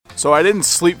So I didn't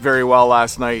sleep very well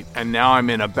last night, and now I'm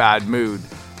in a bad mood.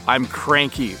 I'm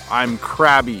cranky. I'm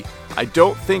crabby. I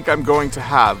don't think I'm going to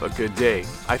have a good day.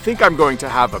 I think I'm going to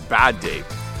have a bad day.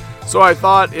 So I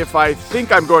thought if I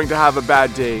think I'm going to have a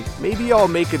bad day, maybe I'll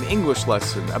make an English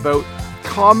lesson about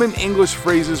common English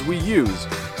phrases we use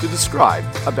to describe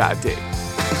a bad day.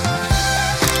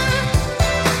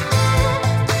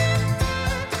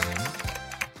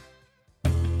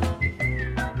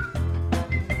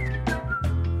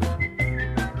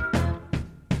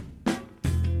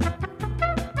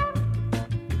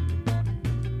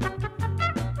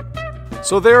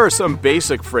 So there are some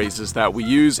basic phrases that we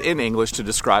use in English to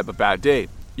describe a bad day.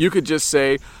 You could just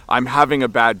say, I'm having a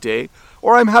bad day,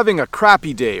 or I'm having a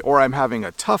crappy day, or I'm having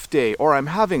a tough day, or I'm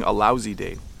having a lousy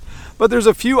day. But there's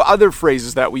a few other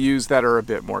phrases that we use that are a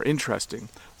bit more interesting.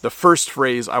 The first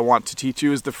phrase I want to teach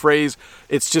you is the phrase,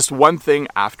 it's just one thing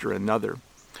after another.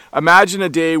 Imagine a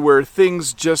day where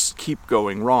things just keep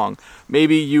going wrong.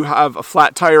 Maybe you have a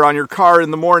flat tire on your car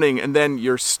in the morning and then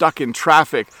you're stuck in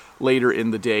traffic later in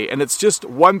the day, and it's just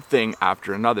one thing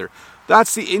after another.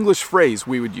 That's the English phrase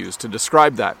we would use to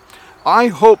describe that. I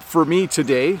hope for me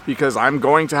today, because I'm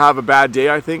going to have a bad day,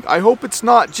 I hope it's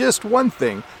not just one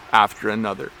thing after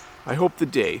another. I hope the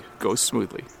day goes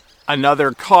smoothly.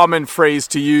 Another common phrase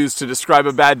to use to describe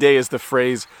a bad day is the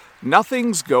phrase,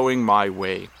 nothing's going my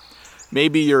way.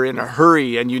 Maybe you're in a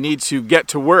hurry and you need to get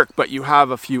to work, but you have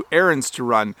a few errands to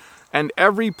run. And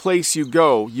every place you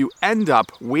go, you end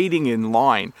up waiting in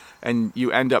line and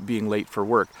you end up being late for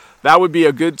work. That would be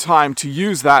a good time to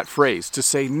use that phrase, to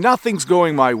say, nothing's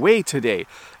going my way today.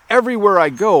 Everywhere I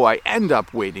go, I end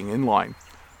up waiting in line.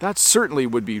 That certainly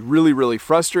would be really, really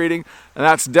frustrating, and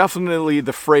that's definitely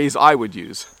the phrase I would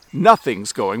use.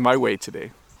 Nothing's going my way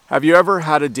today. Have you ever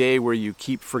had a day where you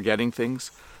keep forgetting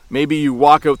things? Maybe you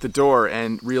walk out the door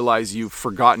and realize you've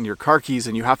forgotten your car keys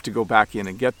and you have to go back in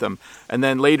and get them. And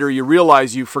then later you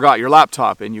realize you forgot your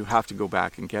laptop and you have to go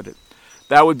back and get it.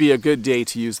 That would be a good day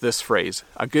to use this phrase.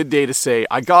 A good day to say,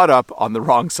 I got up on the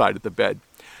wrong side of the bed.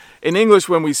 In English,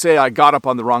 when we say I got up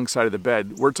on the wrong side of the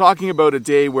bed, we're talking about a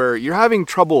day where you're having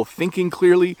trouble thinking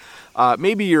clearly.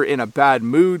 Maybe you're in a bad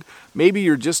mood. Maybe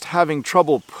you're just having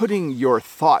trouble putting your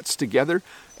thoughts together.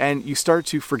 And you start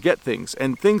to forget things,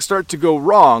 and things start to go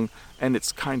wrong, and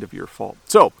it's kind of your fault.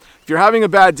 So, if you're having a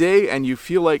bad day and you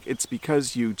feel like it's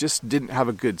because you just didn't have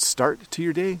a good start to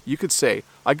your day, you could say,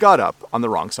 I got up on the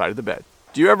wrong side of the bed.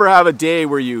 Do you ever have a day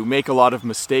where you make a lot of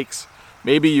mistakes?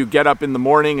 Maybe you get up in the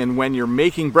morning and when you're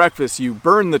making breakfast, you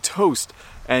burn the toast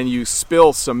and you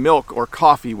spill some milk or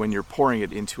coffee when you're pouring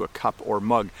it into a cup or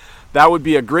mug. That would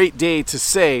be a great day to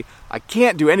say, I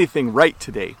can't do anything right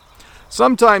today.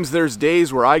 Sometimes there's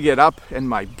days where I get up and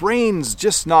my brain's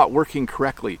just not working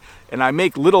correctly and I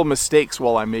make little mistakes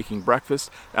while I'm making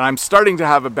breakfast and I'm starting to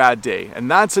have a bad day.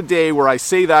 And that's a day where I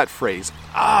say that phrase,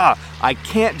 I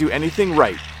can't do anything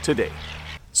right today.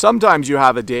 Sometimes you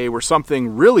have a day where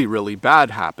something really, really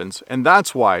bad happens and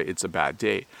that's why it's a bad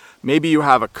day. Maybe you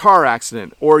have a car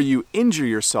accident or you injure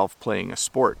yourself playing a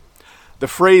sport. The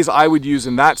phrase I would use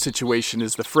in that situation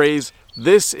is the phrase,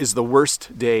 this is the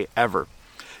worst day ever.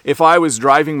 If I was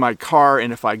driving my car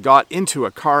and if I got into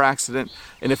a car accident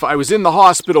and if I was in the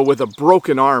hospital with a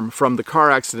broken arm from the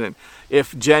car accident,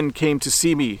 if Jen came to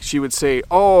see me, she would say,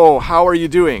 oh, how are you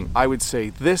doing? I would say,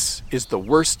 this is the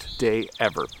worst day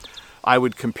ever. I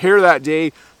would compare that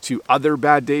day to other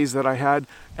bad days that I had,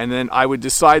 and then I would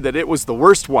decide that it was the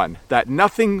worst one, that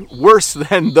nothing worse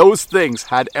than those things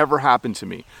had ever happened to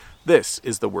me. This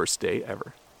is the worst day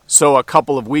ever. So a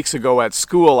couple of weeks ago at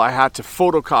school, I had to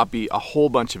photocopy a whole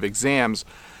bunch of exams.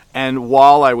 And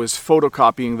while I was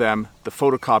photocopying them, the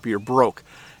photocopier broke.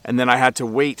 And then I had to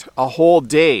wait a whole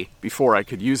day before I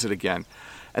could use it again.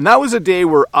 And that was a day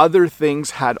where other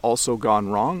things had also gone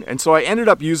wrong. And so I ended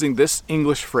up using this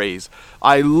English phrase.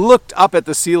 I looked up at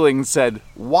the ceiling and said,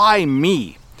 why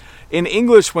me? In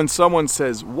English, when someone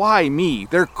says, why me?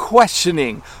 They're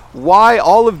questioning why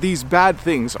all of these bad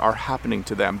things are happening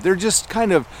to them. They're just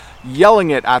kind of yelling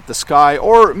it at the sky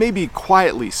or maybe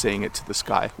quietly saying it to the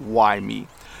sky. Why me?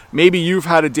 Maybe you've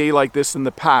had a day like this in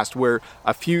the past where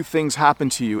a few things happen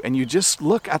to you and you just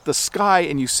look at the sky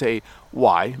and you say,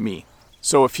 why me?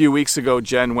 So a few weeks ago,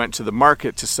 Jen went to the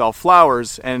market to sell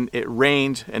flowers and it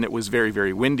rained and it was very,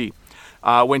 very windy.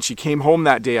 When she came home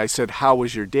that day, I said, how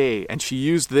was your day? And she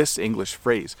used this English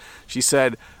phrase. She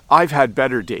said, I've had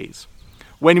better days.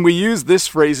 When we use this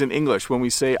phrase in English, when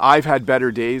we say, I've had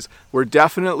better days, we're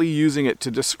definitely using it to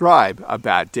describe a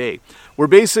bad day. We're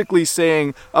basically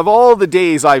saying, of all the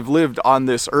days I've lived on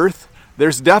this earth,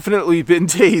 there's definitely been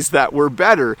days that were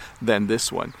better than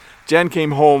this one. Jen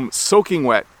came home soaking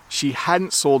wet. She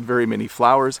hadn't sold very many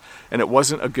flowers, and it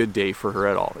wasn't a good day for her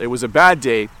at all. It was a bad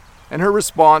day, and her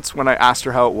response when I asked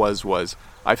her how it was,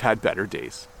 "I've had better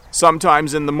days."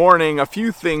 Sometimes in the morning, a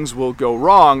few things will go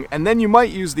wrong, and then you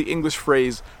might use the English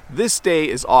phrase, "This day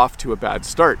is off to a bad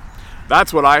start."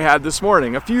 That's what I had this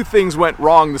morning. A few things went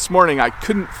wrong this morning. I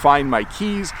couldn't find my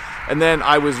keys, and then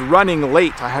I was running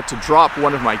late. I had to drop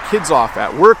one of my kids off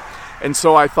at work, and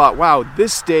so I thought, wow,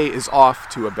 this day is off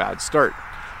to a bad start.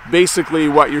 Basically,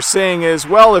 what you're saying is,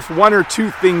 well, if one or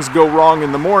two things go wrong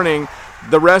in the morning,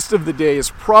 the rest of the day is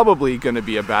probably going to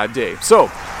be a bad day. So,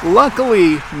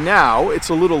 luckily now, it's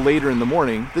a little later in the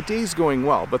morning, the day's going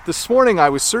well. But this morning I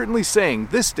was certainly saying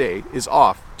this day is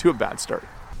off to a bad start.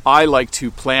 I like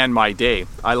to plan my day.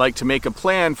 I like to make a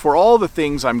plan for all the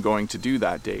things I'm going to do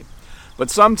that day. But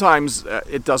sometimes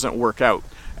it doesn't work out.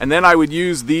 And then I would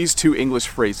use these two English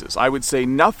phrases. I would say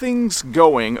nothing's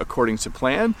going according to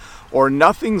plan, or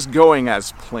nothing's going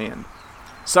as planned.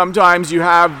 Sometimes you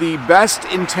have the best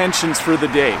intentions for the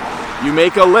day. You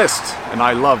make a list, and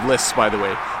I love lists, by the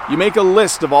way. You make a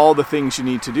list of all the things you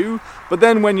need to do, but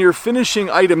then when you're finishing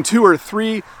item 2 or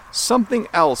 3, something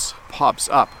else pops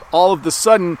up. All of a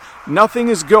sudden, nothing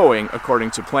is going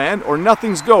according to plan, or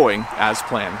nothing's going as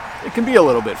planned. It can be a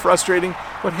little bit frustrating,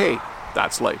 but hey,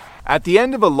 that's life. At the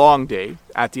end of a long day,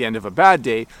 at the end of a bad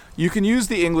day, you can use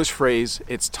the English phrase,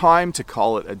 "It's time to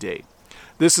call it a day."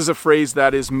 This is a phrase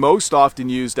that is most often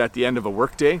used at the end of a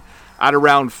workday. At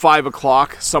around 5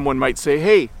 o'clock, someone might say,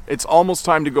 "Hey, it's almost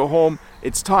time to go home.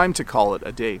 It's time to call it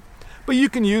a day." But you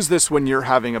can use this when you're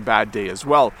having a bad day as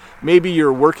well. Maybe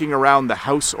you're working around the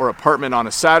house or apartment on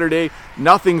a Saturday.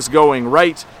 Nothing's going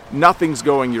right. Nothing's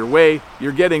going your way.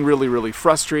 You're getting really, really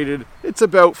frustrated. It's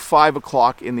about 5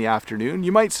 o'clock in the afternoon.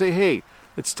 You might say, "Hey,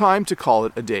 it's time to call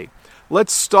it a day.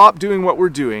 Let's stop doing what we're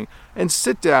doing and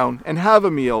sit down and have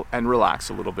a meal and relax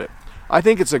a little bit." I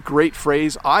think it's a great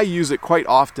phrase. I use it quite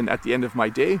often at the end of my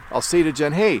day. I'll say to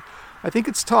Jen, "Hey, I think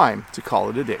it's time to call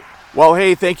it a day." Well,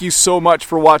 hey, thank you so much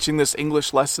for watching this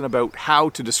English lesson about how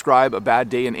to describe a bad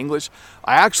day in English.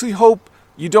 I actually hope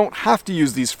you don't have to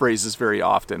use these phrases very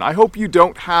often. I hope you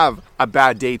don't have a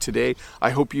bad day today.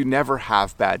 I hope you never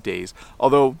have bad days.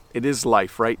 Although it is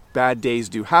life, right? Bad days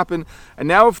do happen. And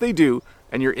now if they do,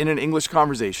 and you're in an English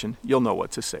conversation, you'll know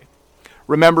what to say.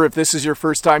 Remember, if this is your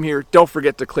first time here, don't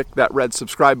forget to click that red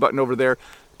subscribe button over there.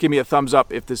 Give me a thumbs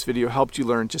up if this video helped you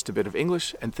learn just a bit of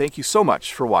English. And thank you so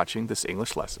much for watching this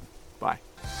English lesson. Bye.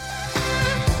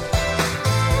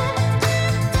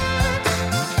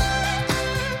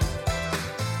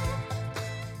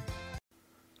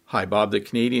 Hi, Bob the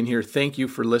Canadian here. Thank you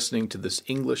for listening to this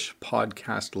English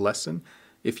podcast lesson.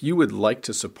 If you would like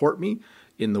to support me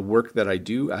in the work that I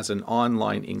do as an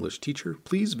online English teacher,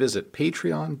 please visit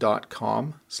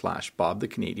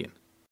patreon.com/BobTheCanadian.